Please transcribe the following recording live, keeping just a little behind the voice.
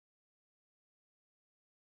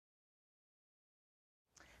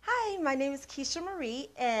Hi, my name is Keisha Marie,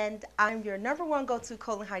 and I'm your #1 go-to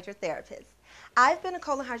colon hydrotherapist. I've been a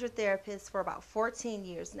colon hydrotherapist for about 14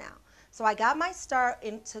 years now. So I got my start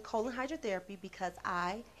into colon hydrotherapy because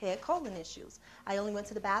I had colon issues. I only went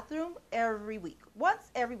to the bathroom every week,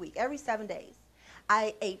 once every week, every 7 days.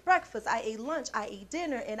 I ate breakfast, I ate lunch, I ate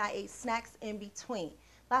dinner, and I ate snacks in between.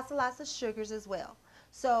 Lots and lots of sugars as well.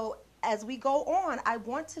 So as we go on, I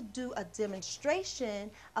want to do a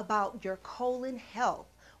demonstration about your colon health.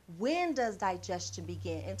 When does digestion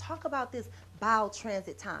begin? And talk about this bowel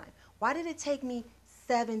transit time. Why did it take me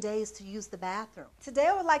 7 days to use the bathroom? Today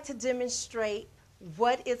I would like to demonstrate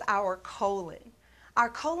what is our colon. Our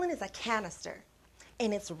colon is a canister,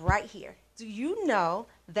 and it's right here. Do you know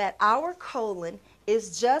that our colon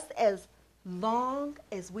is just as long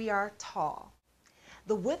as we are tall?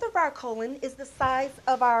 The width of our colon is the size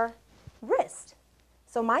of our wrist.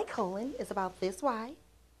 So my colon is about this wide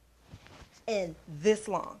and this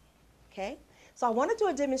long, okay? So I want to do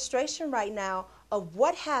a demonstration right now of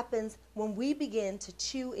what happens when we begin to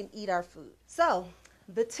chew and eat our food. So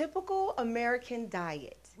the typical American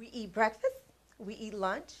diet, we eat breakfast, we eat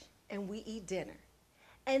lunch, and we eat dinner.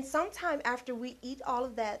 And sometime after we eat all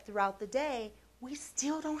of that throughout the day, we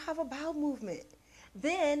still don't have a bowel movement.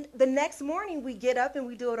 Then the next morning we get up and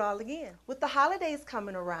we do it all again. With the holidays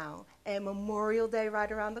coming around and Memorial Day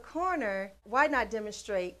right around the corner, why not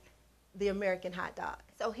demonstrate the American hot dog?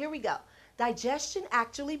 So here we go. Digestion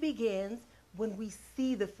actually begins when we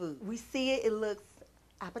see the food. We see it, it looks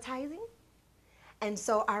appetizing, and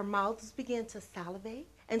so our mouths begin to salivate.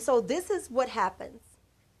 And so this is what happens.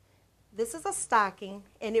 This is a stocking,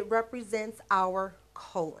 and it represents our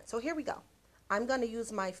colon. So here we go. I'm going to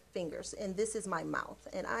use my fingers, and this is my mouth,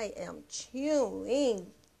 and I am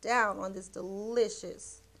chewing down on this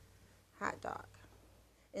delicious hot dog.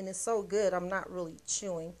 And it's so good, I'm not really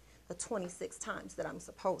chewing the 26 times that I'm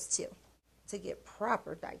supposed to get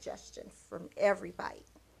proper digestion from every bite.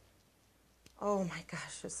 Oh my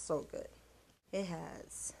gosh, it's so good. It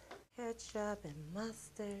has ketchup and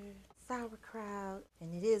mustard, sauerkraut,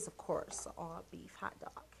 and it is, of course, an all beef hot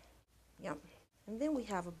dog. Yum. And then we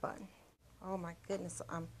have a bun. Oh my goodness,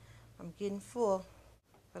 I'm getting full,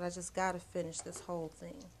 but I just gotta finish this whole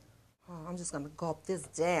thing. Oh, I'm just gonna gulp this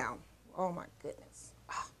down. Oh my goodness.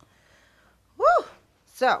 Oh. Woo!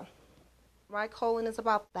 So, my colon is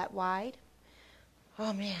about that wide.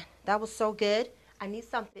 Oh man, that was so good. I need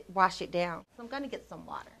something to wash it down. So I'm gonna get some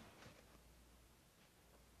water.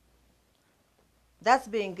 That's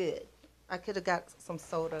being good. I could have got some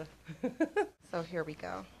soda. So here we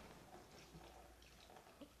go.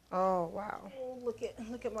 Oh wow. Oh, look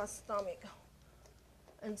at my stomach.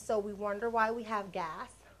 And so we wonder why we have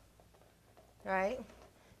gas, right?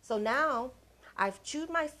 So now I've chewed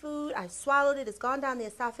my food, I've swallowed it, it's gone down the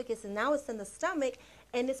esophagus, and now it's in the stomach,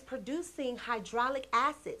 and it's producing hydraulic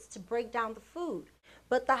acids to break down the food.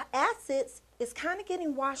 But the acids is kind of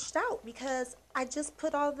getting washed out because I just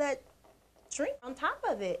put all that drink on top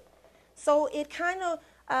of it. So it kind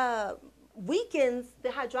of weakens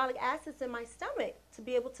the hydraulic acids in my stomach to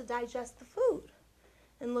be able to digest the food.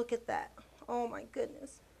 And look at that. Oh my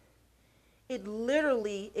goodness. It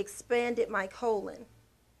literally expanded my colon,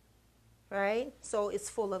 right? So it's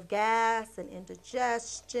full of gas and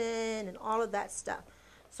indigestion and all of that stuff.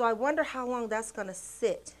 So I wonder how long that's going to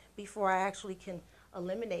sit before I actually can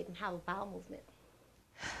eliminate and have a bowel movement.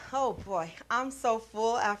 Oh boy, I'm so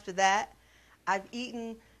full after that. I've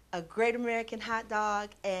eaten a great American hot dog,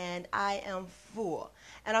 and I am full.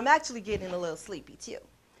 And I'm actually getting a little sleepy too.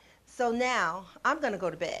 So now I'm going to go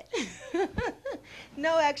to bed.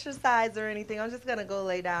 No exercise or anything. I'm just going to go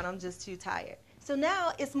lay down. I'm just too tired. So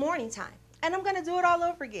now it's morning time, and I'm going to do it all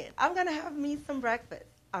over again. I'm going to have me some breakfast.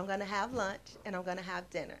 I'm going to have lunch, and I'm going to have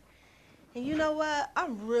dinner. And you know what?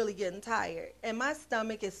 I'm really getting tired, and my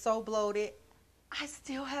stomach is so bloated. I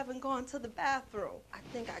still haven't gone to the bathroom. I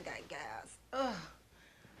think I got gas. Ugh.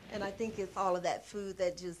 And I think it's all of that food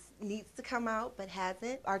that just needs to come out but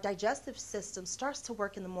hasn't. Our digestive system starts to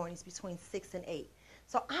work in the mornings between 6 and 8.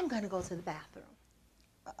 So I'm going to go to the bathroom.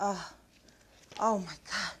 Oh my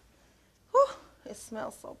God. Whew, it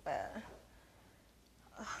smells so bad.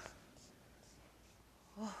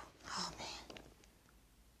 Oh.